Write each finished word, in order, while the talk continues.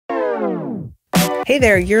Hey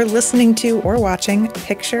there, you're listening to or watching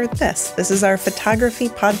Picture This. This is our photography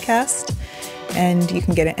podcast, and you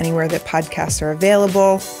can get it anywhere that podcasts are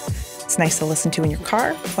available. It's nice to listen to in your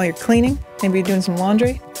car while you're cleaning. Maybe you're doing some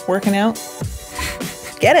laundry, working out.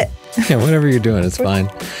 Get it. Yeah, whatever you're doing, it's fine.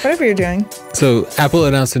 Whatever you're doing. So Apple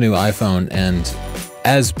announced a new iPhone, and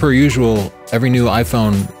as per usual, every new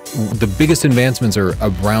iPhone, the biggest advancements are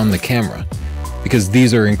around the camera, because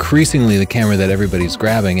these are increasingly the camera that everybody's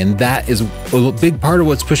grabbing, and that is a big part of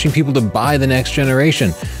what's pushing people to buy the next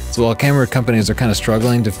generation. So while camera companies are kind of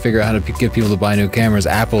struggling to figure out how to get people to buy new cameras,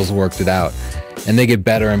 Apple's worked it out, and they get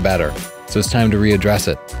better and better. So it's time to readdress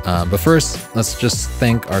it. But first, let's just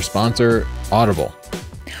thank our sponsor, Audible.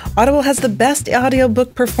 Audible has the best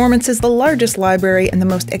audiobook performances, the largest library, and the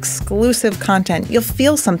most exclusive content. You'll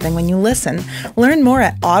feel something when you listen. Learn more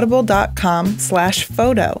at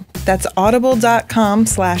audible.com/photo. That's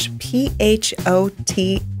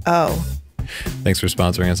audible.com/PHOTO. Thanks for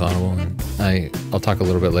sponsoring us, Audible. And I'll talk a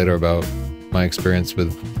little bit later about my experience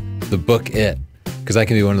with the book It, because I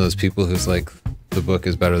can be one of those people who's like, the book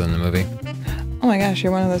is better than the movie. Oh my gosh,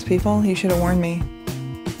 you're one of those people? You should have warned me.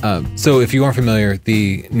 So if you aren't familiar,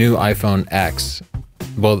 the new iPhone X,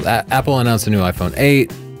 well, Apple announced a new iPhone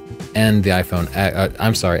 8 and the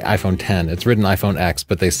iPhone 10. It's written iPhone X,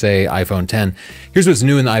 but they say iPhone 10. Here's what's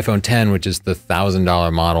new in the iPhone 10, which is the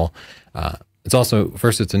 $1,000 model. It's also,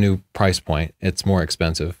 first, it's a new price point. It's more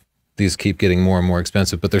expensive. These keep getting more and more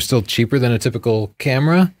expensive, but they're still cheaper than a typical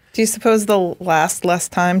camera. Do you suppose they'll last less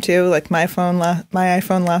time too? Like my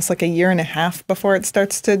iPhone lasts like a year and a half before it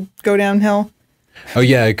starts to go downhill. Oh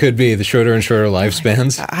yeah, it could be the shorter and shorter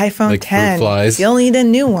lifespans. The iPhone like 10, fruit flies. You'll need a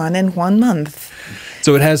new one in 1 month.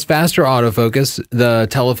 So it has faster autofocus. The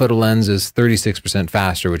telephoto lens is 36%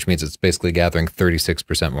 faster, which means it's basically gathering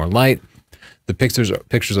 36% more light. The pictures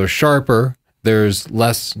are sharper. There's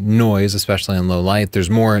less noise, especially in low light.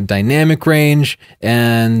 There's more dynamic range,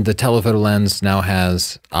 and the telephoto lens now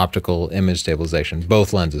has optical image stabilization.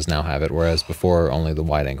 Both lenses now have it, whereas before only the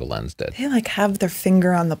wide-angle lens did. They like have their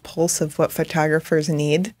finger on the pulse of what photographers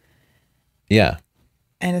need. Yeah.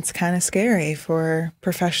 And it's kind of scary for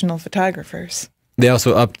professional photographers. They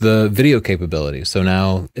also upped the video capability. So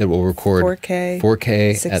now it will record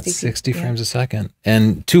 4K at 60 frames a second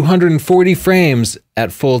and 240 frames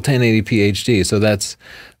at full 1080p HD. So that's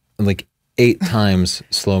like 8 times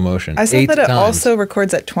slow motion. I saw that it also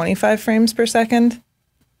records at 25 frames per second.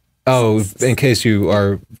 Oh, in case you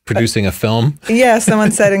are producing a film? Yeah,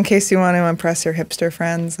 someone said in case you want to impress your hipster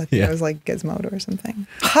friends. I think it was like Gizmodo or something.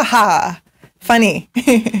 Ha ha! Funny.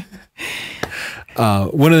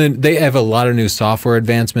 They have a lot of new software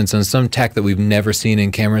advancements and some tech that we've never seen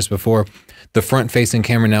in cameras before. The front-facing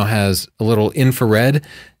camera now has a little infrared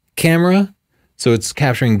camera, so it's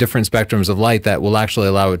capturing different spectrums of light that will actually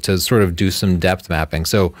allow it to sort of do some depth mapping.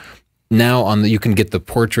 So now you can get the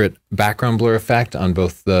portrait background blur effect on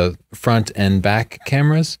both the front and back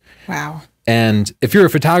cameras. Wow. And if you're a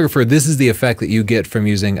photographer, this is the effect that you get from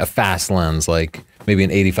using a fast lens, like maybe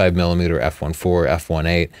an 85mm f1.4,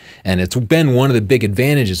 f1.8. And it's been one of the big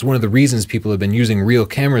advantages. One of the reasons people have been using real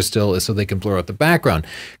cameras still is so they can blur out the background.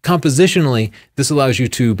 Compositionally, this allows you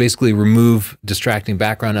to basically remove distracting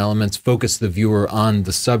background elements, focus the viewer on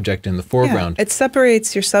the subject in the foreground. Yeah, it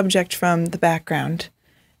separates your subject from the background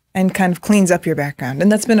and kind of cleans up your background.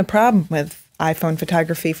 And that's been a problem with iPhone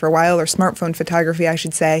photography for a while, or smartphone photography, I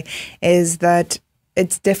should say, is that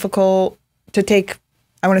it's difficult to take,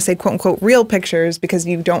 I want to say, quote unquote, real pictures because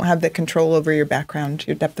you don't have the control over your background,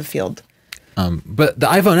 your depth of field. But the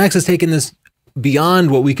iPhone X has taken this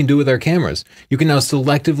beyond what we can do with our cameras. You can now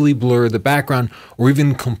selectively blur the background or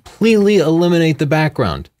even completely eliminate the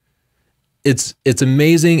background. It's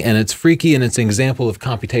amazing, and it's freaky, and it's an example of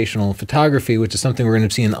computational photography, which is something we're going to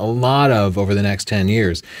be seeing a lot of over the next 10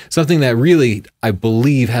 years. Something that really, I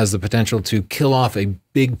believe, has the potential to kill off a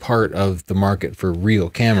big part of the market for real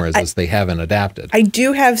cameras as they haven't adapted. I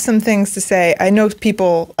do have some things to say. I know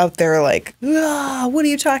people out there are like, what are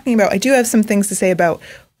you talking about? I do have some things to say about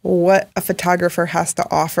what a photographer has to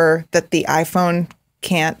offer that the iPhone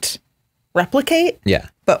can't replicate. Yeah.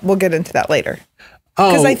 But we'll get into that later.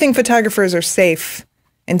 Because I think photographers are safe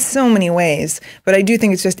in so many ways, but I do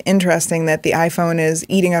think it's just interesting that the iPhone is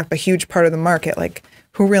eating up a huge part of the market. Like,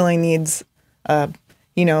 who really needs,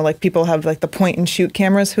 like people have like the point and shoot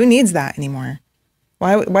cameras. Who needs that anymore?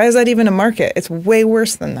 Why is that even a market? It's way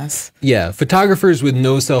worse than this. Yeah, photographers with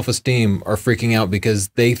no self-esteem are freaking out because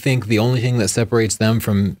they think the only thing that separates them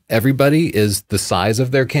from everybody is the size of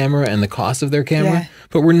their camera and the cost of their camera. Yeah.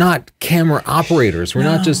 But we're not camera operators. We're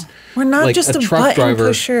not just a truck driver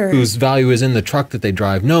pusher whose value is in the truck that they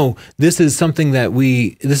drive. No, this is something that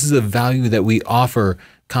this is a value that we offer: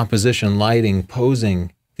 composition, lighting,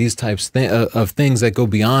 posing, these types of things that go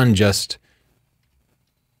beyond just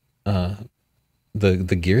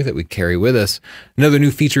the gear that we carry with us. Another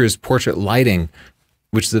new feature is portrait lighting,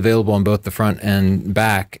 which is available on both the front and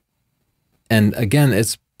back. And again,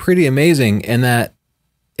 it's pretty amazing in that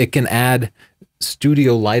it can add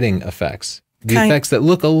studio lighting effects. The effects that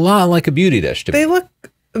look a lot like a beauty dish to me. They look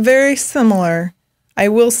very similar. I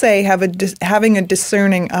will say, having a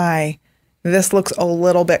discerning eye, this looks a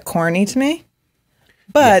little bit corny to me,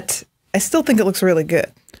 but I still think it looks really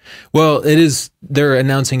good. Well, it is. They're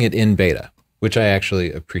announcing it in beta, which I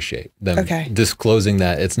actually appreciate them disclosing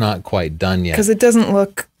that it's not quite done yet. Because it doesn't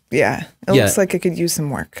look, it looks like it could use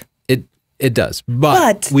some work. It does,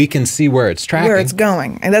 but we can see where it's tracking. Where it's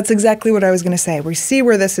going. And that's exactly what I was going to say. We see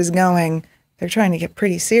where this is going. They're trying to get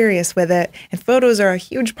pretty serious with it. And photos are a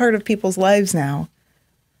huge part of people's lives now.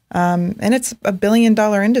 And it's $1 billion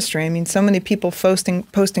industry. I mean, so many people posting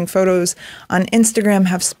photos on Instagram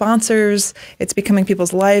have sponsors. It's becoming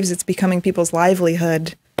people's lives. It's becoming people's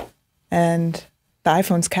livelihood. And the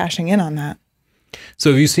iPhone's cashing in on that. So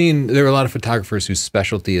have you seen, there are a lot of photographers whose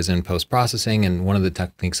specialty is in post-processing, and one of the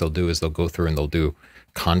techniques they'll do is they'll go through and they'll do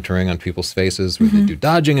contouring on people's faces, where they do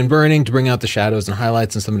dodging and burning to bring out the shadows and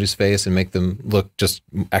highlights in somebody's face and make them look just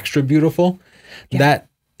extra beautiful. Yeah. That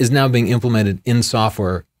is now being implemented in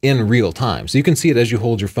software in real time. So you can see it as you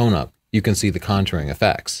hold your phone up. You can see the contouring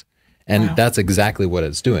effects. And that's exactly what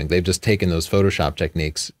it's doing. They've just taken those Photoshop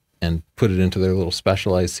techniques and put it into their little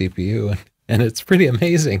specialized CPU, and it's pretty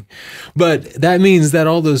amazing. But that means that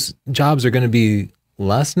all those jobs are going to be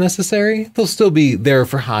less necessary. They'll still be there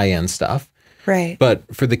for high-end stuff. Right.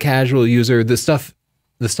 But for the casual user, the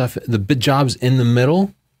jobs in the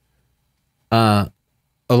middle, a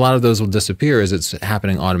lot of those will disappear as it's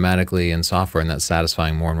happening automatically in software, and that's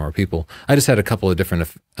satisfying more and more people. I just had a couple of different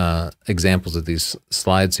examples of these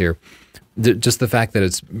slides here. Just the fact that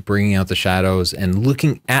it's bringing out the shadows and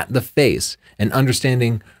looking at the face and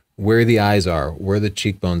understanding where the eyes are, where the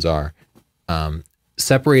cheekbones are,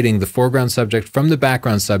 separating the foreground subject from the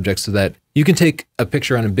background subject so that you can take a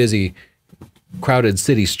picture on a busy, crowded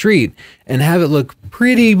city street and have it look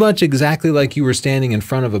pretty much exactly like you were standing in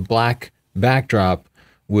front of a black backdrop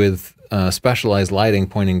with specialized lighting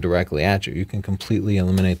pointing directly at you. You can completely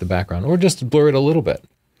eliminate the background or just blur it a little bit.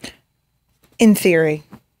 In theory.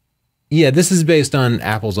 Yeah, this is based on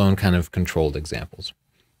Apple's own kind of controlled examples.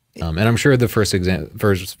 And I'm sure the first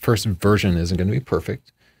version isn't going to be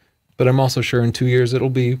perfect, but I'm also sure in 2 years it'll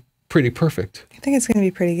be pretty perfect. I think it's going to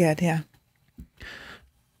be pretty good, yeah.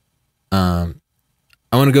 I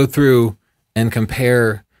want to go through and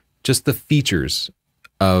compare just the features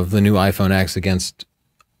of the new iPhone X against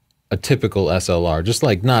a typical SLR, just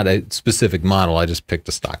like not a specific model. I just picked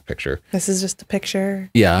a stock picture. This is just a picture.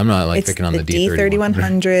 Yeah, I'm not like picking on the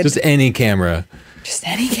D3100. Just any camera. Just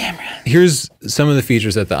any camera. Here's some of the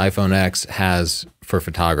features that the iPhone X has for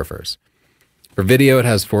photographers. For video, it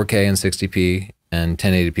has 4K and 60p and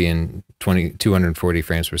 1080p and 240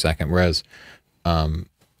 frames per second, whereas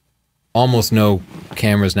almost no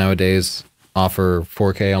cameras nowadays offer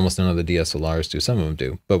 4K. Almost none of the DSLRs do. Some of them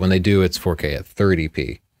do. But when they do, it's 4K at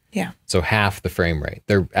 30p. Yeah. So half the frame rate.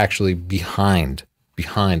 They're actually behind.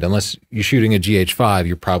 Unless you're shooting a GH5,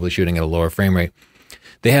 you're probably shooting at a lower frame rate.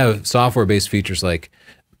 They have software-based features like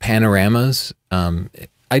panoramas.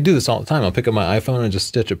 I do this all the time. I'll pick up my iPhone and just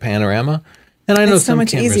stitch a panorama. And I know some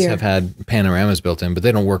cameras have had panoramas built in, but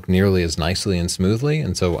they don't work nearly as nicely and smoothly,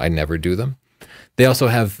 and so I never do them. They also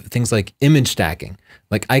have things like image stacking.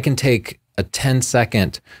 Like I can take a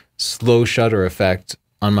 10-second slow shutter effect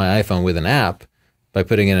on my iPhone with an app by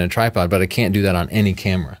putting it in a tripod, but I can't do that on any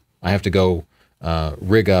camera. I have to go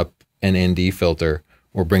rig up an ND filter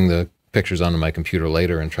or bring the pictures onto my computer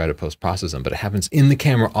later and try to post-process them, but it happens in the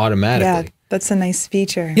camera automatically. Yeah, that's a nice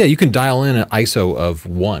feature. Yeah, you can dial in an ISO of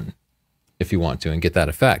 1 if you want to and get that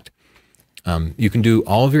effect. You can do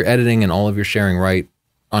all of your editing and all of your sharing right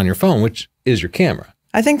on your phone, which is your camera.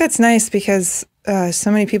 I think that's nice because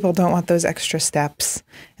so many people don't want those extra steps,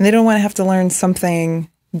 and they don't want to have to learn something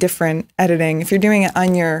different editing. If you're doing it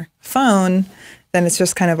on your phone, then it's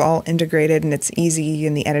just kind of all integrated and it's easy,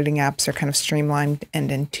 and the editing apps are kind of streamlined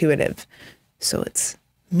and intuitive. So it's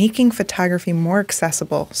making photography more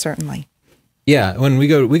accessible, certainly. Yeah, when we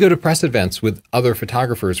go to press events with other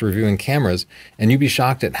photographers reviewing cameras, and you'd be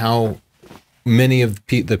shocked at how many of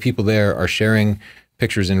the people there are sharing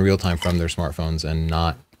pictures in real time from their smartphones and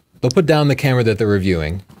not. They'll put down the camera that they're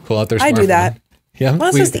reviewing, pull out their smartphone. I do that. Yeah, well,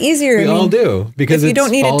 it's just easier. We all do, because if you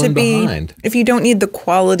don't need it to be, behind. If you don't need the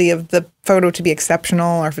quality of the photo to be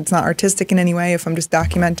exceptional, or if it's not artistic in any way, if I'm just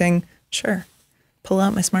documenting, sure, pull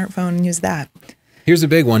out my smartphone and use that. Here's a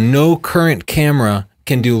big one. No current camera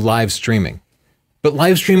can do live streaming, but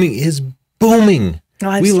live streaming is booming.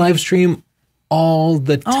 We live stream all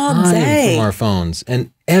the time from our phones,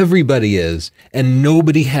 and everybody is, and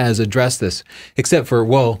nobody has addressed this except for,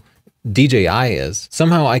 well, DJI is.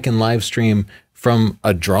 Somehow I can live stream from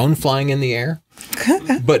a drone flying in the air,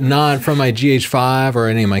 but not from my GH5 or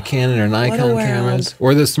any of my Canon or Nikon cameras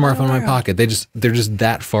or the smartphone in my pocket. They're just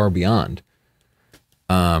that far beyond.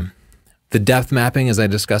 The depth mapping, as I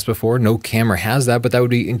discussed before, no camera has that, but that would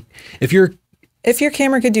be, if your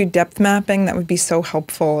camera could do depth mapping, that would be so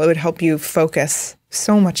helpful. It would help you focus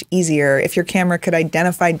so much easier. If your camera could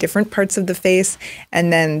identify different parts of the face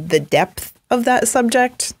and then the depth of that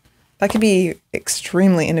subject, that could be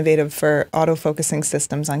extremely innovative for autofocusing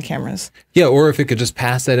systems on cameras. Yeah, or if it could just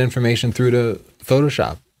pass that information through to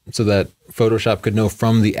Photoshop so that Photoshop could know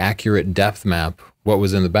from the accurate depth map what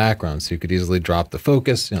was in the background. So you could easily drop the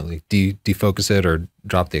focus, like defocus it or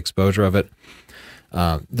drop the exposure of it.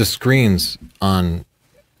 The screens on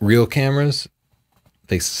real cameras,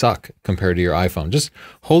 they suck compared to your iPhone. Just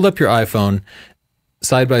hold up your iPhone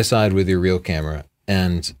side by side with your real camera.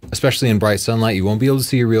 And especially in bright sunlight, you won't be able to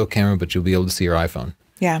see your real camera, but you'll be able to see your iPhone.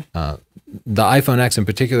 Yeah. The iPhone X in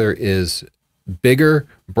particular is bigger,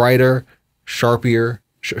 brighter, sharpier.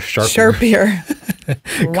 Contrastier.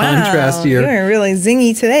 Wow, you're really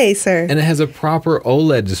zingy today, sir. And it has a proper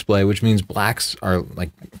OLED display, which means blacks are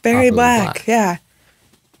like very black. Yeah.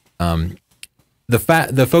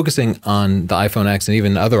 The focusing on the iPhone X and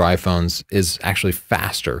even other iPhones is actually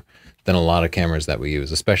faster than a lot of cameras that we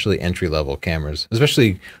use, especially entry-level cameras,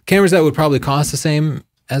 especially cameras that would probably cost the same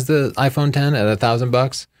as the iPhone 10 at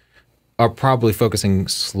 $1,000 are probably focusing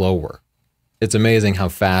slower. It's amazing how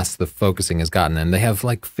fast the focusing has gotten, and they have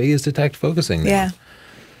like phase detect focusing now.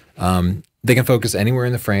 Yeah. They can focus anywhere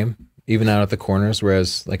in the frame, even out at the corners,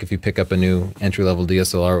 whereas like if you pick up a new entry-level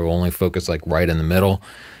DSLR, it will only focus like right in the middle.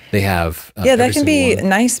 They have yeah, that can be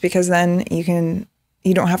nice because then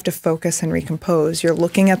you don't have to focus and recompose. You're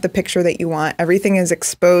looking at the picture that you want. Everything is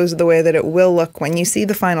exposed the way that it will look when you see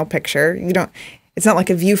the final picture. It's not like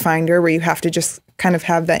a viewfinder where you have to just kind of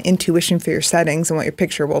have that intuition for your settings and what your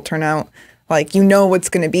picture will turn out like. You know what's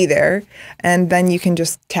going to be there, and then you can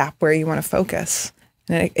just tap where you want to focus.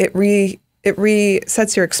 And it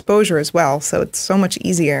resets your exposure as well, so it's so much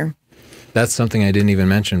easier. That's something I didn't even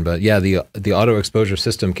mention, but yeah, the auto exposure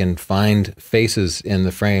system can find faces in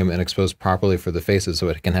the frame and expose properly for the faces, so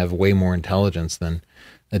it can have way more intelligence than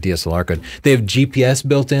a DSLR could. They have GPS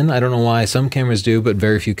built in. I don't know why some cameras do, but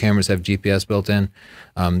very few cameras have GPS built in.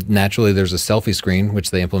 Naturally, there's a selfie screen,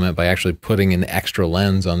 which they implement by actually putting an extra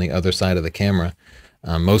lens on the other side of the camera.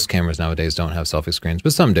 Most cameras nowadays don't have selfie screens,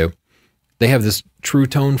 but some do. They have this true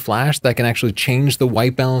tone flash that can actually change the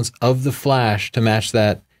white balance of the flash to match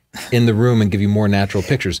that in the room and give you more natural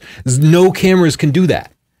pictures. No cameras can do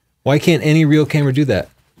that. Why can't any real camera do that?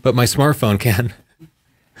 But my smartphone can.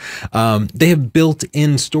 They have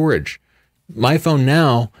built-in storage. My phone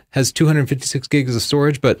now has 256 gigs of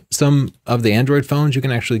storage, but some of the Android phones, you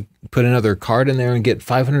can actually put another card in there and get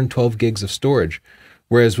 512 gigs of storage.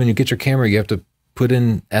 Whereas when you get your camera, you have to put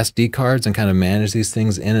in SD cards and kind of manage these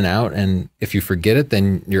things in and out. And if you forget it,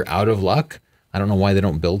 then you're out of luck. I don't know why they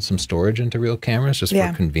don't build some storage into real cameras just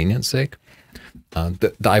for convenience sake.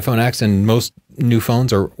 The iPhone X and most new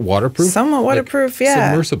phones are waterproof. Somewhat waterproof, like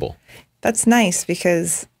yeah. Submersible. That's nice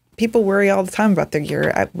because people worry all the time about their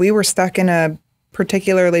gear. We were stuck in a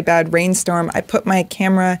particularly bad rainstorm. I put my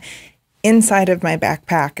camera inside of my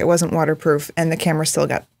backpack. It wasn't waterproof, and the camera still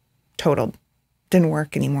got totaled. Didn't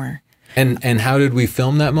work anymore. And how did we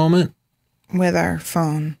film that moment? With our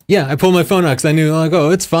phone. Yeah, I pulled my phone out because I knew, like, oh,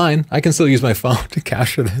 it's fine. I can still use my phone to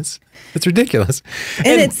capture this. It's ridiculous.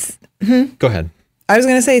 And it's... Go ahead. I was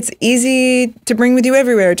going to say it's easy to bring with you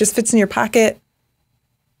everywhere. It just fits in your pocket.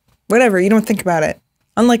 Whatever. You don't think about it.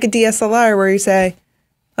 Unlike a DSLR where you say,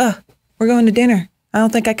 oh, we're going to dinner. I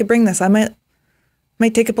don't think I could bring this. I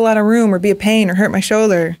might take up a lot of room or be a pain or hurt my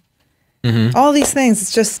shoulder. Mm-hmm. All these things.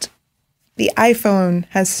 It's just the iPhone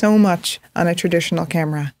has so much on a traditional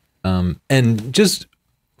camera. And just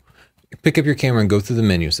pick up your camera and go through the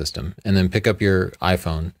menu system, and then pick up your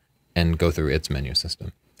iPhone and go through its menu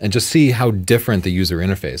system. and just see how different the user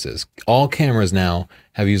interface is. All cameras now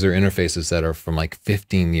have user interfaces that are from like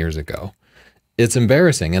 15 years ago. It's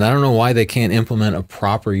embarrassing, and I don't know why they can't implement a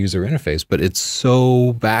proper user interface, but it's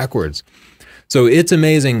so backwards. So it's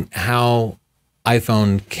amazing how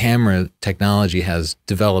iPhone camera technology has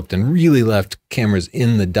developed and really left cameras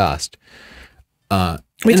in the dust.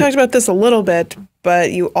 We talked about this a little bit,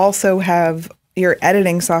 but you also have your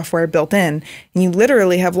editing software built in, and you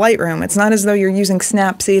literally have Lightroom. It's not as though you're using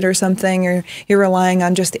Snapseed or something, or you're relying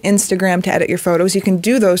on just Instagram to edit your photos. You can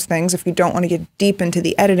do those things if you don't want to get deep into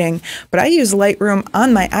the editing, but I use Lightroom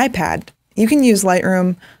on my iPad. You can use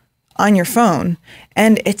Lightroom on your phone,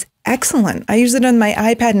 and it's excellent. I use it on my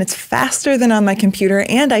iPad, and it's faster than on my computer,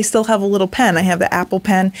 and I still have a little pen. I have the Apple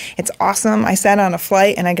Pen. It's awesome. I sat on a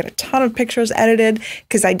flight, and I get a ton of pictures edited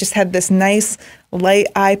because I just had this nice light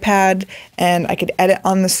iPad, and I could edit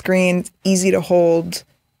on the screen. It's easy to hold,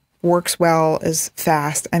 works well, is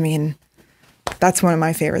fast. I mean, that's one of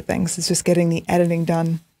my favorite things, is just getting the editing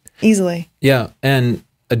done easily. Yeah, and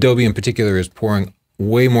Adobe in particular is pouring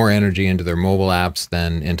way more energy into their mobile apps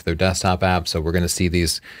than into their desktop apps. So we're going to see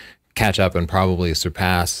these catch up and probably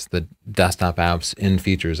surpass the desktop apps in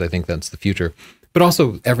features. I think that's the future. But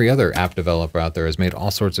also every other app developer out there has made all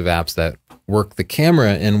sorts of apps that work the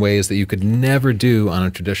camera in ways that you could never do on a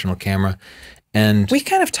traditional camera. And we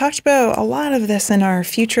kind of talked about a lot of this in our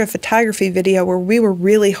Future of Photography video, where we were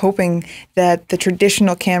really hoping that the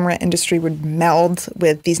traditional camera industry would meld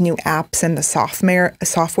with these new apps and the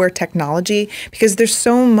software technology, because there's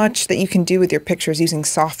so much that you can do with your pictures using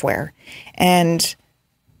software. And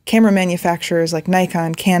camera manufacturers like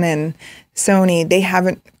Nikon, Canon, Sony, they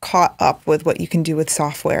haven't caught up with what you can do with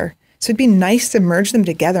software. So it'd be nice to merge them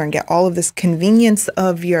together and get all of this convenience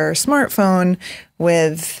of your smartphone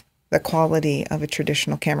with the quality of a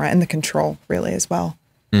traditional camera and the control really as well.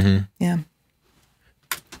 Mm-hmm. Yeah.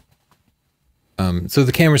 So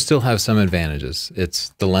the cameras still have some advantages.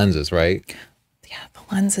 It's the lenses, right? Yeah,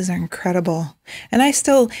 the lenses are incredible. And I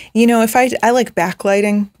still, you know, if I like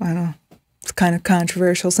backlighting, I don't know, it's kind of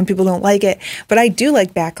controversial. Some people don't like it, but I do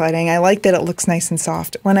like backlighting. I like that it looks nice and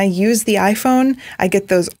soft. When I use the iPhone, I get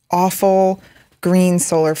those awful green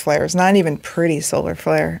solar flares, not even pretty solar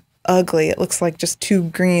flare. Ugly. It looks like just two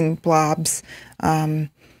green blobs.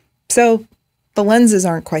 So the lenses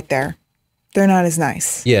aren't quite there. They're not as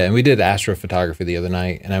nice. Yeah, and we did astrophotography the other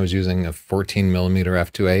night, and I was using a 14mm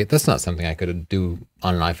f2.8. That's not something I could do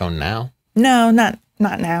on an iPhone now. No, not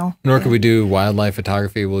now. Nor could we do wildlife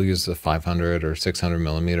photography. We'll use a 500 or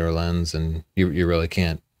 600mm lens, and you really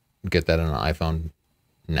can't get that on an iPhone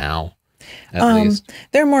now, at least.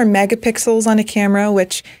 There are more megapixels on a camera,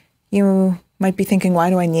 which you might be thinking, why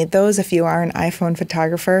do I need those if you are an iPhone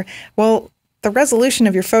photographer? Well, the resolution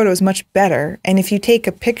of your photo is much better. And if you take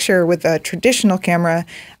a picture with a traditional camera,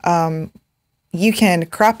 you can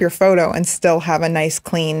crop your photo and still have a nice,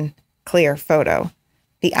 clean, clear photo.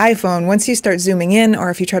 The iPhone, once you start zooming in,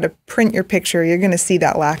 or if you try to print your picture, you're going to see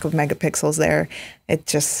that lack of megapixels there. It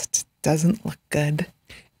just doesn't look good.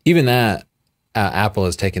 Even that, Apple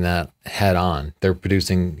has taken that head on. They're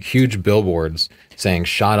producing huge billboards saying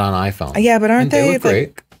 "shot on iPhone." Yeah, but aren't they look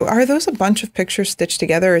great. Are those a bunch of pictures stitched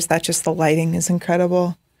together, or is that just the lighting is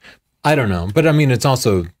incredible? I don't know, but I mean, it's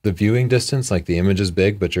also the viewing distance. Like the image is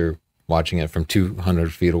big, but you're watching it from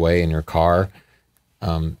 200 feet away in your car.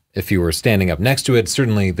 If you were standing up next to it,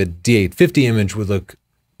 certainly the D850 image would look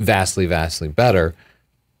vastly, vastly better.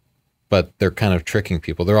 But they're kind of tricking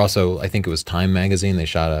people. They're also, I think it was Time magazine, they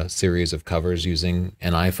shot a series of covers using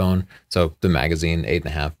an iPhone. So the magazine,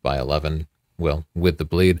 8.5 by 11, will, with the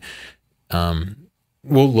bleed,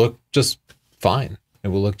 will look just fine. It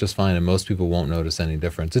will look just fine, and most people won't notice any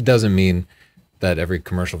difference. It doesn't mean that every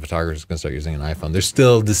commercial photographer is going to start using an iPhone. There's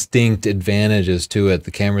still distinct advantages to it.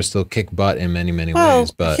 The cameras still kick butt in many, many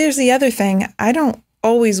ways. But here's the other thing. I don't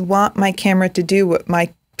always want my camera to do what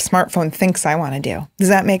my smartphone thinks I want to do. Does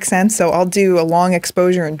that make sense? So I'll do a long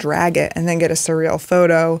exposure and drag it and then get a surreal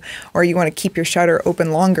photo, or you want to keep your shutter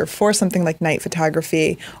open longer for something like night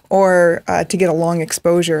photography, or to get a long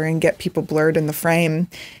exposure and get people blurred in the frame.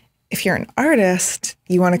 If you're an artist,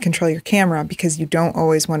 you want to control your camera because you don't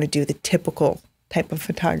always want to do the typical type of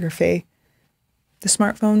photography. The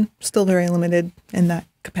smartphone, still very limited in that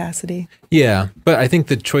capacity. Yeah, but I think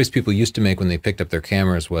the choice people used to make when they picked up their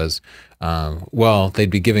cameras was, well, they'd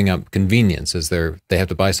be giving up convenience as they have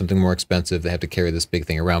to buy something more expensive, they have to carry this big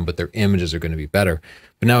thing around, but their images are going to be better.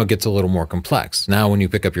 But now it gets a little more complex. Now when you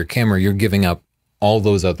pick up your camera, you're giving up all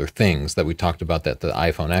those other things that we talked about that the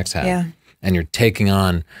iPhone X had. Yeah. And you're taking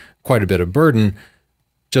on quite a bit of burden.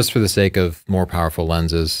 just for the sake of more powerful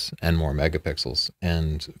lenses and more megapixels.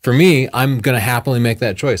 And for me, I'm going to happily make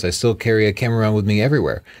that choice. I still carry a camera around with me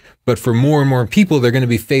everywhere. But for more and more people, they're going to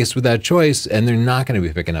be faced with that choice, and they're not going to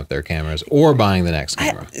be picking up their cameras or buying the next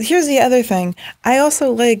camera. Here's the other thing. I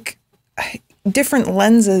also like different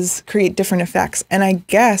lenses create different effects. And I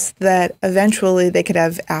guess that eventually they could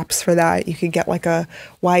have apps for that. You could get like a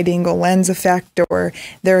wide angle lens effect, or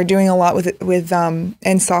they're doing a lot with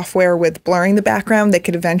in software with blurring the background. They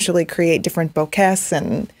could eventually create different bokehs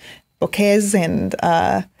and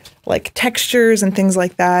like textures and things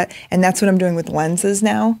like that. And that's what I'm doing with lenses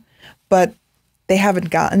now. But they haven't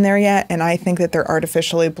gotten there yet. And I think that their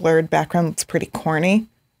artificially blurred background looks pretty corny.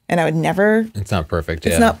 And I would never. It's not perfect.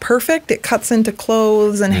 It's not perfect. It cuts into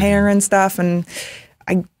clothes and hair and stuff. And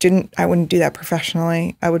I wouldn't do that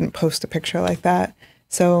professionally. I wouldn't post a picture like that.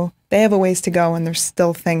 So they have a ways to go, and there's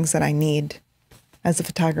still things that I need as a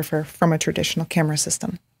photographer from a traditional camera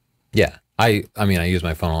system. Yeah. I mean, I use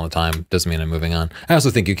my phone all the time. Doesn't mean I'm moving on. I also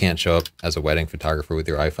think you can't show up as a wedding photographer with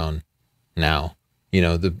your iPhone now. You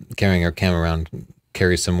know, carrying your camera around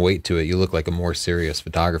carries some weight to it. You look like a more serious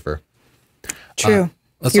photographer. True.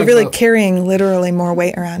 You're really carrying literally more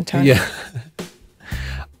weight around, Tony. Yeah.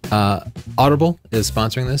 Audible is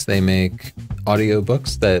sponsoring this. They make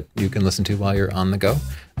audiobooks that you can listen to while you're on the go.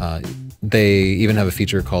 They even have a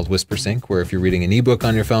feature called Whisper Sync, where if you're reading an ebook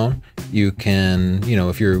on your phone, you can, you know,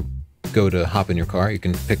 if you go to hop in your car, you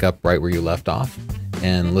can pick up right where you left off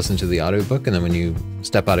and listen to the audiobook. And then when you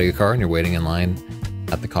step out of your car and you're waiting in line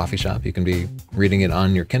at the coffee shop, you can be reading it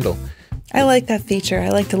on your Kindle. I like that feature. I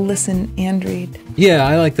like to listen and read. Yeah,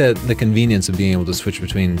 I like the convenience of being able to switch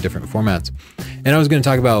between different formats. And I was going to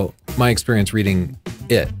talk about my experience reading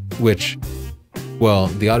it, which, well,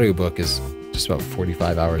 the audiobook is just about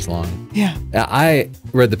 45 hours long. Yeah. I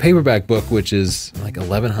read the paperback book, which is like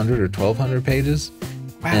 1,100 or 1,200 pages.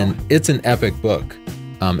 Wow. And it's an epic book.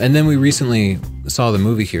 And then we recently saw the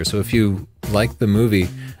movie here. So if you like the movie,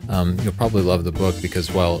 you'll probably love the book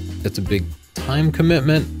because, well, it's a big time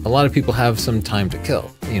commitment. A lot of people have some time to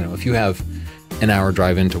kill. You know, if you have an hour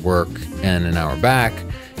drive into work and an hour back,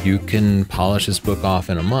 you can polish this book off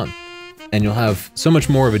in a month. And you'll have so much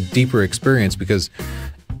more of a deeper experience because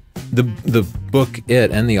the book,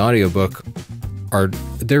 and the audiobook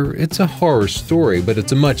it's a horror story, but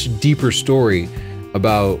it's a much deeper story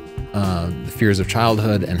about the fears of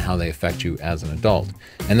childhood and how they affect you as an adult.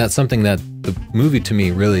 And that's something that the movie to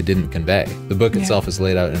me really didn't convey. The book itself is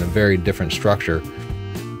laid out in a very different structure,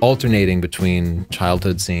 alternating between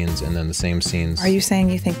childhood scenes and then the same scenes. Are you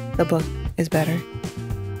saying you think the book is better?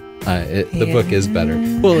 The book is better.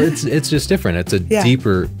 Well, it's just different. It's a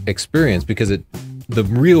deeper experience because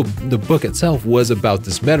the book itself was about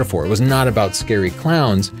this metaphor. It was not about scary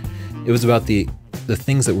clowns. It was about the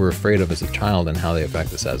things that we're afraid of as a child and how they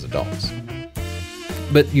affect us as adults.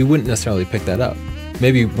 But you wouldn't necessarily pick that up.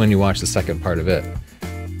 Maybe when you watch the second part of it.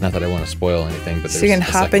 Not that I want to spoil anything, but so you can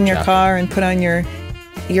hop in your car and put on your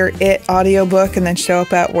It audiobook and then show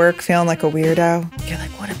up at work feeling like a weirdo. You're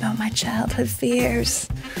like, what about my childhood fears?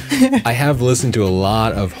 I have listened to a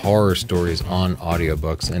lot of horror stories on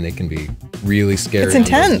audiobooks, and they can be really scary. It's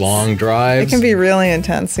intense. On those long drives. It can be really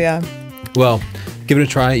intense, yeah. Well, give it a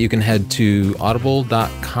try. You can head to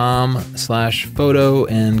audible.com/photo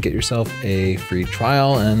and get yourself a free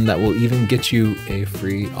trial, and that will even get you a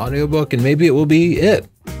free audiobook, and maybe it will be it.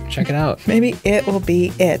 Check it out. Maybe it will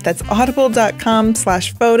be it. That's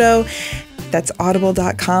audible.com/photo. That's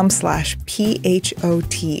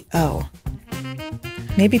audible.com/PHOTO.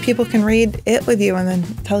 Maybe people can read it with you and then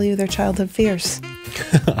tell you their childhood fears.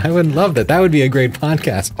 I would love that. That would be a great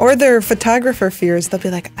podcast. Or their photographer fears. They'll be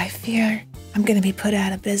like, I fear I'm going to be put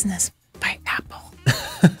out of business by Apple.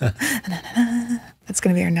 That's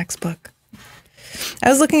going to be our next book. I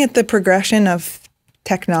was looking at the progression of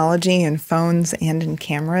technology in phones and in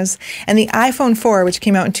cameras, and the iPhone 4, which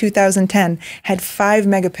came out in 2010, had 5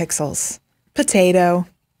 megapixels. Potato.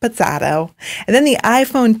 And then the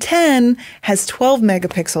iPhone 10 has 12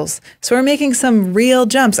 megapixels. So we're making some real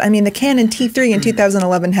jumps. I mean, the Canon T3 in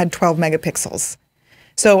 2011 had 12 megapixels.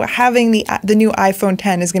 So having the new iPhone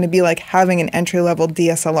 10 is going to be like having an entry-level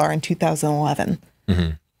DSLR in 2011.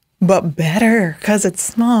 Mm-hmm. But better, because it's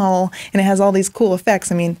small and it has all these cool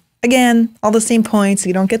effects. I mean, again, all the same points.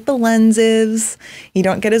 You don't get the lenses. You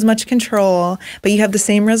don't get as much control. But you have the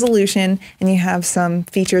same resolution and you have some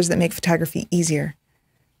features that make photography easier.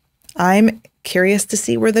 I'm curious to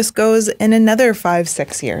see where this goes in another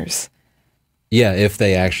 5-6 years. Yeah, if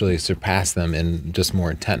they actually surpass them in just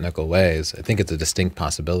more technical ways. I think it's a distinct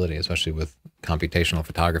possibility, especially with computational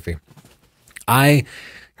photography. I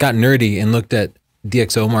got nerdy and looked at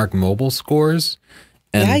DxOMark mobile scores,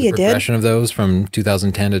 And Yeah, the you did. progression of those from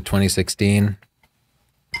 2010 to 2016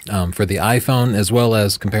 for the iPhone, as well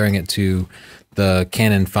as comparing it to the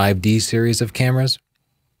Canon 5D series of cameras.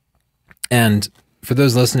 And for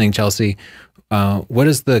those listening, Chelsea, what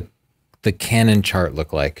does the Canon chart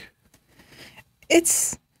look like?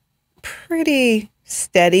 It's pretty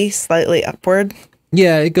steady, slightly upward.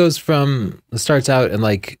 Yeah, it starts out in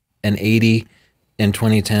like an 80 in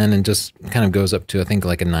 2010 and just kind of goes up to, I think,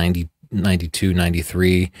 like a 90, 92,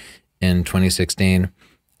 93 in 2016.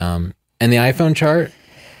 And the iPhone chart?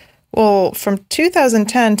 Well, from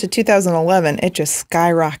 2010 to 2011, it just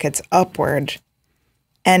skyrockets upward.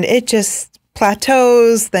 And it just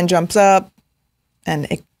plateaus, then jumps up, and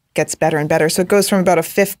it gets better and better. So it goes from about a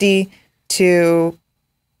 50 to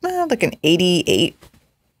like an 88.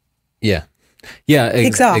 Yeah. Yeah,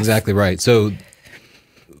 exactly right. So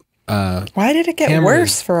why did it get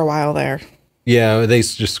worse for a while there? Yeah, they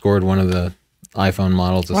just scored one of the iPhone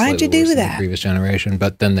models. Why'd you do that? The previous generation,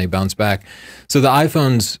 but then they bounced back. So the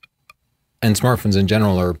iPhones and smartphones in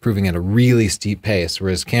general are improving at a really steep pace,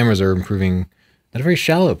 whereas cameras are improving at a very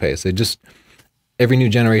shallow pace. They just, every new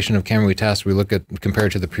generation of camera we test, we look at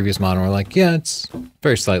compared to the previous model, we're like, yeah, it's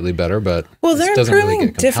very slightly better, but well, they're doesn't improving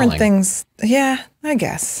really get different compelling. things. Yeah, I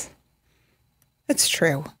guess it's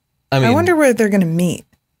true. I mean, I wonder where they're going to meet.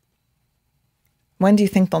 When do you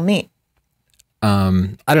think they'll meet?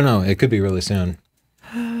 I don't know. It could be really soon.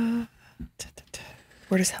 Where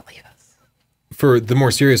does that leave us? For the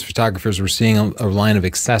more serious photographers, we're seeing a line of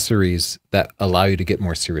accessories that allow you to get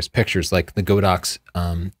more serious pictures, like the Godox,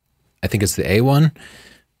 I think it's the A1,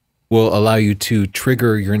 will allow you to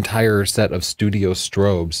trigger your entire set of studio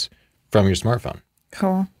strobes from your smartphone.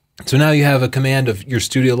 Cool. So now you have a command of your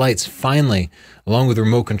studio lights, finally, along with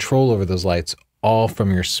remote control over those lights, all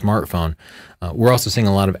from your smartphone. We're also seeing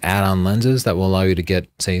a lot of add-on lenses that will allow you to get,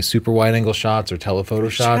 say, super wide-angle shots or telephoto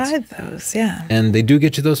shots. Tried those, yeah. And they do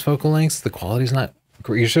get you those focal lengths. The quality's not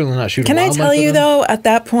great. You're certainly not shooting Can I wildlife tell with you, them. though, at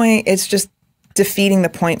that point, it's just defeating the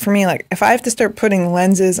point for me. Like, if I have to start putting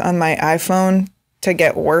lenses on my iPhone to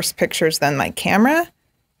get worse pictures than my camera,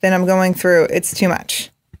 then I'm going through, it's too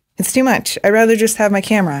much. It's too much. I'd rather just have my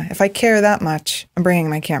camera. If I care that much, I'm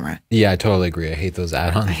bringing my camera. Yeah, I totally agree. I hate those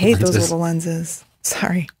add-on I hate lenses. those little lenses.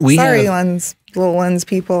 Sorry. Little lens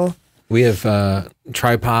people. We have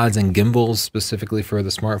tripods and gimbals specifically for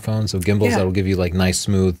the smartphone. So gimbals that'll give you like nice,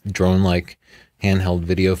 smooth, drone-like handheld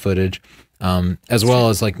video footage, as well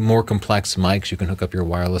as like more complex mics. You can hook up your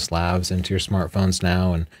wireless lavs into your smartphones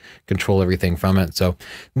now and control everything from it. So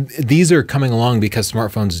these are coming along because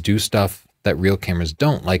smartphones do stuff that real cameras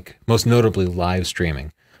don't, like most notably live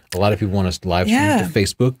streaming. A lot of people want us to live stream to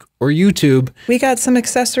Facebook or YouTube. We got some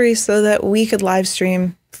accessories so that we could live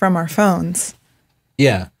stream from our phones.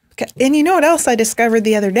 Yeah. And you know what else I discovered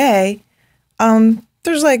the other day?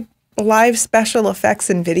 There's like live special effects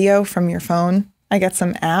in video from your phone. I got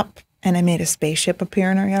some app and I made a spaceship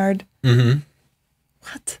appear in our yard. Mm-hmm.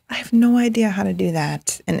 What? I have no idea how to do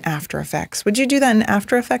that in After Effects. Would you do that in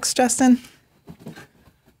After Effects, Justin?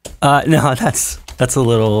 No, that's a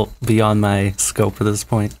little beyond my scope at this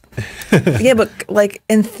point. Yeah, but like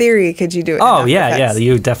in theory, could you do it? Oh, in After Effects?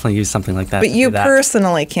 You would definitely use something like that. But you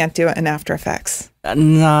personally can't do it in After Effects.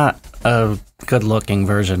 Not a good-looking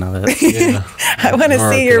version of it. Yeah. I want to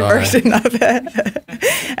see your version of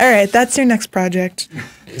it. All right, that's your next project.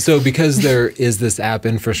 So because there is this app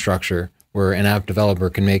infrastructure where an app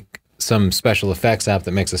developer can make some special effects app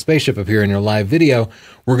that makes a spaceship appear in your live video,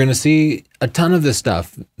 we're going to see a ton of this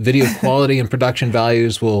stuff. Video quality and production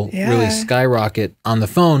values will really skyrocket on the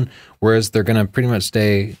phone, whereas they're going to pretty much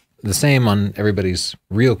stay the same on everybody's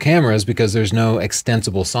real cameras because there's no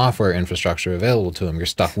extensible software infrastructure available to them. You're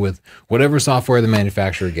stuck with whatever software the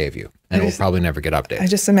manufacturer gave you, and it will probably never get updated. I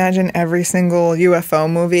just imagine every single UFO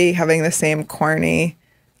movie having the same corny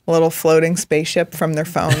little floating spaceship from their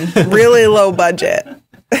phone. Really low budget.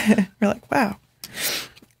 We're like, wow.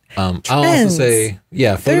 I'll also say,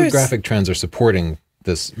 photographic trends are supporting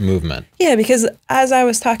this movement. Yeah, because as I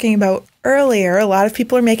was talking about earlier, a lot of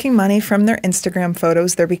people are making money from their Instagram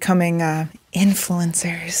photos. They're becoming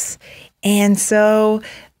influencers. And so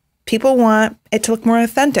people want it to look more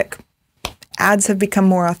authentic. Ads have become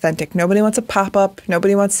more authentic. Nobody wants a pop-up.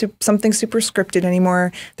 Nobody wants something super scripted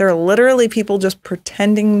anymore. There are literally people just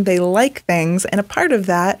pretending they like things, and a part of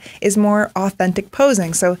that is more authentic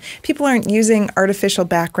posing. So people aren't using artificial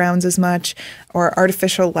backgrounds as much or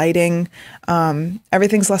artificial lighting.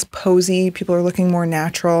 Everything's less posy. People are looking more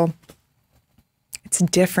natural. It's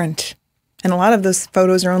different. And a lot of those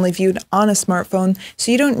photos are only viewed on a smartphone,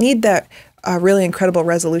 so you don't need that really incredible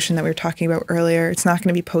resolution that we were talking about earlier. It's not going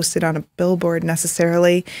to be posted on a billboard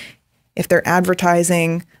necessarily. if they're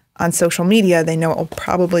advertising on social media, they know it will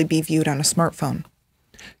probably be viewed on a smartphone.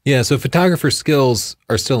 Yeah, so photographer skills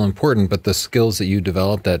are still important, but the skills that you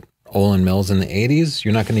developed at Olin Mills in the 80s,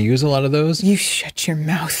 you're not going to use a lot of those. You shut your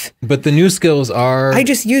mouth. But the new skills are I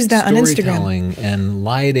just use that on Instagram. Storytelling and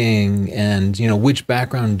lighting and, you know, which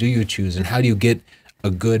background do you choose and how do you get a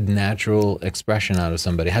good natural expression out of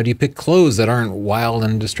somebody? How do you pick clothes that aren't wild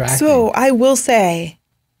and distracting? So I will say,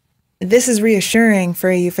 this is reassuring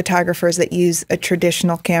for you photographers that use a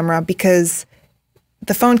traditional camera because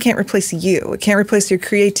the phone can't replace you. It can't replace your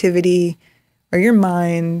creativity or your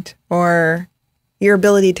mind or your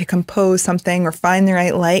ability to compose something or find the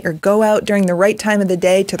right light or go out during the right time of the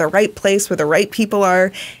day to the right place where the right people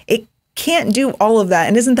are. It can't do all of that.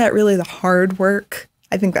 And isn't that really the hard work?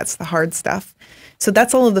 I think that's the hard stuff. So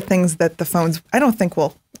that's all of the things that the phones, I don't think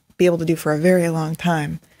will be able to do for a very long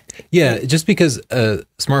time. Yeah, just because a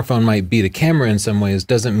smartphone might beat a camera in some ways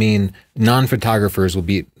doesn't mean non-photographers will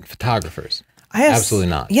beat photographers. Absolutely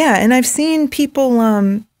not. Yeah, and I've seen people,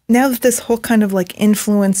 now that this whole kind of like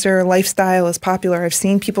influencer lifestyle is popular, I've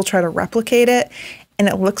seen people try to replicate it, and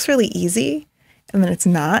it looks really easy, and then it's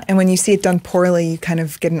not. And when you see it done poorly, you kind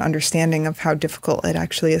of get an understanding of how difficult it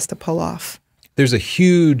actually is to pull off. There's a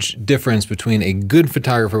huge difference between a good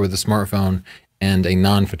photographer with a smartphone and a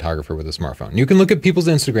non-photographer with a smartphone. You can look at people's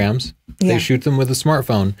Instagrams. Yeah. They shoot them with a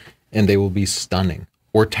smartphone, and they will be stunning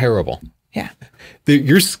or terrible. Yeah.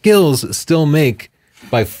 Your skills still make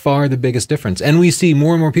by far the biggest difference. And we see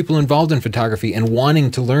more and more people involved in photography and wanting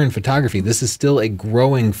to learn photography. This is still a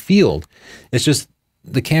growing field. It's just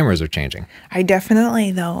the cameras are changing. I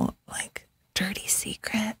definitely, though, like, dirty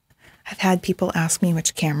secret. I've had people ask me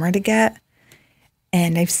which camera to get,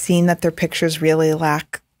 and I've seen that their pictures really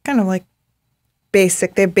lack kind of like they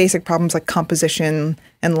have basic problems like composition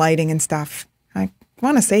and lighting and stuff. I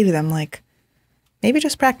want to say to them, like, maybe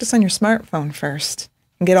just practice on your smartphone first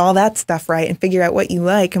and get all that stuff right and figure out what you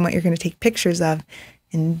like and what you're going to take pictures of,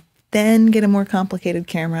 and then get a more complicated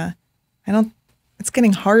camera. It's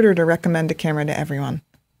getting harder to recommend a camera to everyone.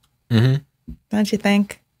 Mm-hmm. Don't you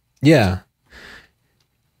think? Yeah.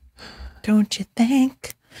 Don't you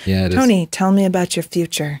think? Yeah, it Tony, tell me about your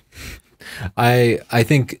future. I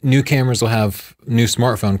think new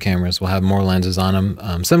smartphone cameras will have more lenses on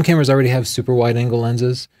them. Some cameras already have super wide angle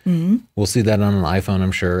lenses. Mm-hmm. We'll see that on an iPhone,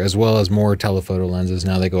 I'm sure, as well as more telephoto lenses.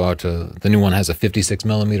 Now they go out to, the new one has a 56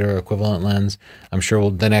 millimeter equivalent lens. I'm sure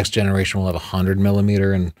the next generation will have 100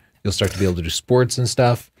 millimeter, and you'll start to be able to do sports and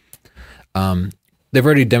stuff. They've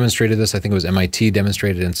already demonstrated this. I think it was MIT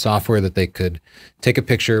demonstrated in software that they could take a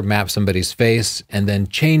picture, map somebody's face, and then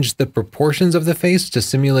change the proportions of the face to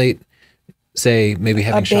simulate, say, maybe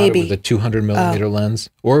having shot it with a 200 millimeter lens,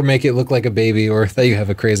 or make it look like a baby, or that you have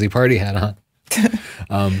a crazy party hat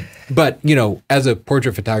on. But, you know, as a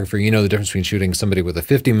portrait photographer, you know the difference between shooting somebody with a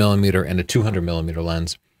 50 millimeter and a 200 millimeter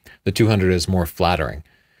lens. The 200 is more flattering.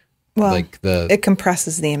 Well, it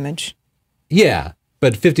compresses the image. Yeah,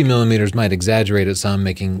 but 50 millimeters might exaggerate it some,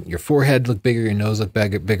 making your forehead look bigger, your nose look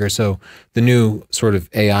bigger. So the new sort of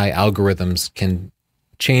AI algorithms can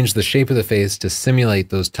change the shape of the face to simulate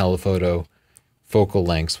those telephoto focal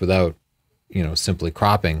lengths without, you know, simply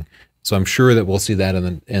cropping. So I'm sure that we'll see that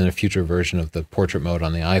in a future version of the portrait mode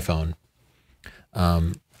on the iPhone.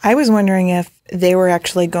 I was wondering if they were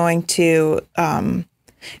actually going to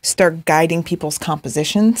start guiding people's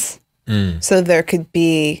compositions. So there could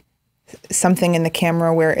be something in the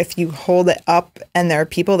camera where if you hold it up and there are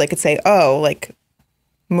people, they could say, oh, like,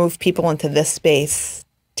 move people into this space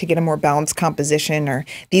to get a more balanced composition, or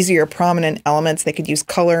these are your prominent elements. They could use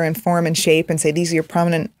color and form and shape and say, these are your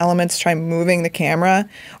prominent elements, try moving the camera,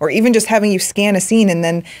 or even just having you scan a scene and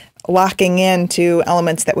then locking into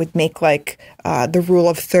elements that would make like the rule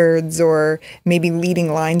of thirds or maybe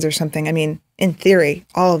leading lines or something. I mean, in theory,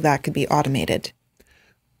 all of that could be automated.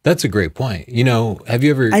 That's a great point. You know, have you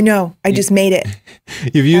ever... I know. I just made it.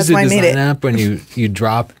 You've used the design app when you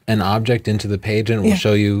drop an object into the page and it will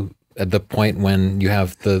show you at the point when you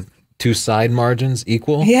have the two side margins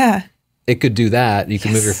equal. Yeah. It could do that. You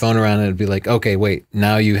can move your phone around and it'd be like, okay, wait,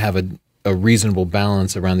 now you have a reasonable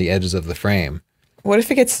balance around the edges of the frame. What if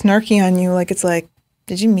it gets snarky on you? Like, it's like,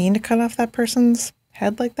 did you mean to cut off that person's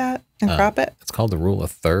head like that and crop it? It's called the rule of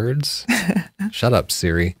thirds. Shut up,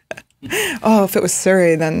 Siri. Oh, if it was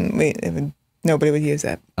Surrey, then nobody would use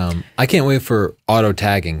it. I can't wait for auto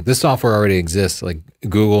tagging. This software already exists. Like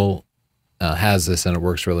Google has this and it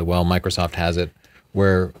works really well. Microsoft has it,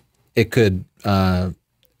 where it could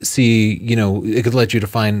see, you know, it could let you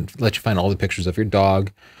find all the pictures of your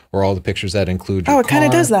dog or all the pictures that include your car. It kind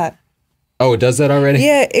of does that. Oh, it does that already?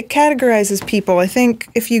 Yeah, it categorizes people. I think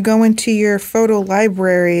if you go into your photo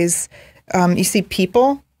libraries, you see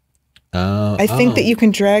people. I think that you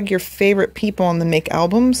can drag your favorite people and then make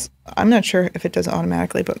albums. I'm not sure if it does it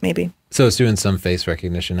automatically, but maybe. So it's doing some face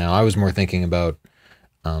recognition now. I was more thinking about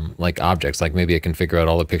like objects, like maybe it can figure out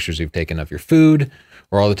all the pictures you've taken of your food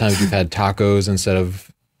or all the times you've had tacos instead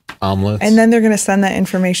of omelets. And then they're going to send that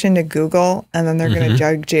information to Google, and then they're going to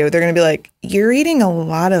judge you. They're going to be like, you're eating a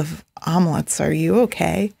lot of omelets. Are you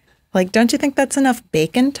okay? Like, don't you think that's enough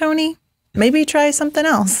bacon, Tony? Maybe try something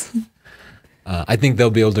else. I think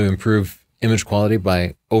they'll be able to improve image quality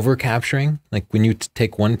by over capturing. Like when you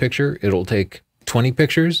take one picture, it'll take 20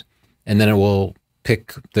 pictures and then it will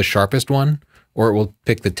pick the sharpest one, or it will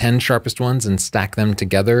pick the 10 sharpest ones and stack them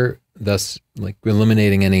together, thus like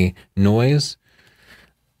eliminating any noise.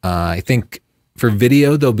 I think for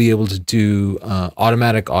video, they'll be able to do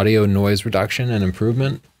automatic audio noise reduction and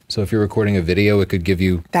improvement. So if you're recording a video, it could give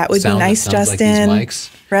you that would be nice, Justin. Like these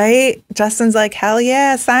mics. Right? Justin's like, hell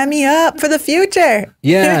yeah, sign me up for the future.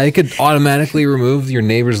 Yeah, it could automatically remove your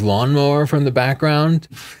neighbor's lawnmower from the background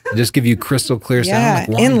and just give you crystal clear sound.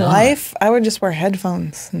 Like, in life, I would just wear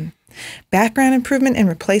headphones. And background improvement and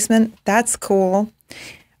replacement, that's cool.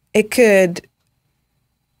 It could,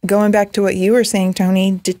 going back to what you were saying,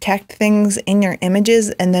 Tony, detect things in your images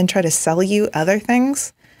and then try to sell you other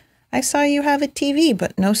things. I saw you have a TV,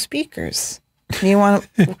 but no speakers. You want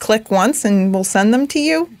to click once and we'll send them to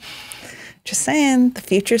you? Just saying, the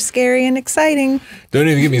future's scary and exciting. Don't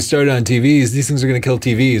even get me started on TVs. These things are going to kill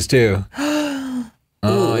TVs too.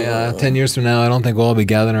 Oh yeah, 10 years from now, I don't think we'll all be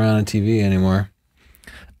gathering around a TV anymore.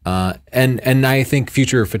 And I think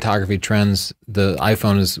future photography trends, the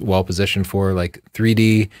iPhone is well positioned for. Like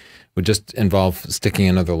 3D would just involve sticking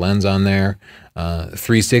another lens on there.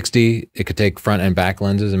 360, it could take front and back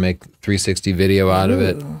lenses and make 360 video out of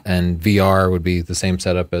it. And VR would be the same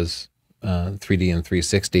setup as 3D and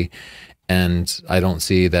 360. And I don't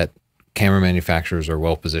see that camera manufacturers are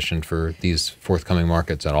well positioned for these forthcoming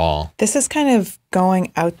markets at all. This is kind of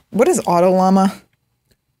going out. What is Auto Llama?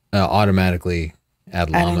 Automatically add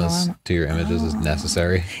llamas to your images as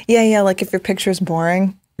necessary. Yeah, yeah. Like if your picture's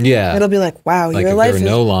boring. Yeah. It'll be like, wow, like your life if is there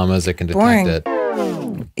are no llamas, it can detect boring. it.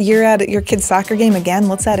 You're at your kid's soccer game again.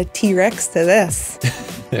 Let's add a T-Rex to this.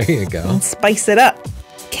 There you go. And spice it up,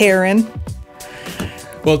 Karen.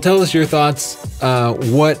 Well, tell us your thoughts.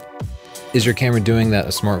 What is your camera doing that a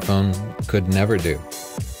smartphone could never do?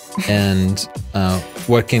 And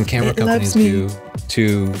what can camera companies do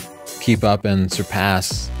to keep up and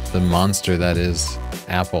surpass the monster that is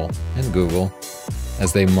Apple and Google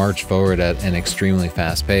as they march forward at an extremely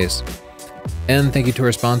fast pace? And thank you to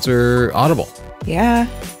our sponsor, Audible. Yeah.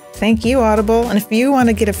 Thank you, Audible. And if you want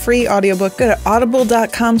to get a free audiobook, go to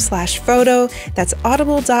audible.com/photo. That's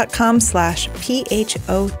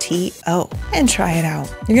audible.com/PHOTO and try it out.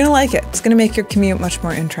 You're going to like it. It's going to make your commute much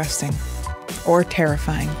more interesting or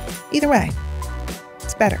terrifying. Either way,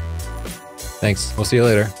 it's better. Thanks. We'll see you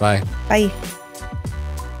later. Bye. Bye.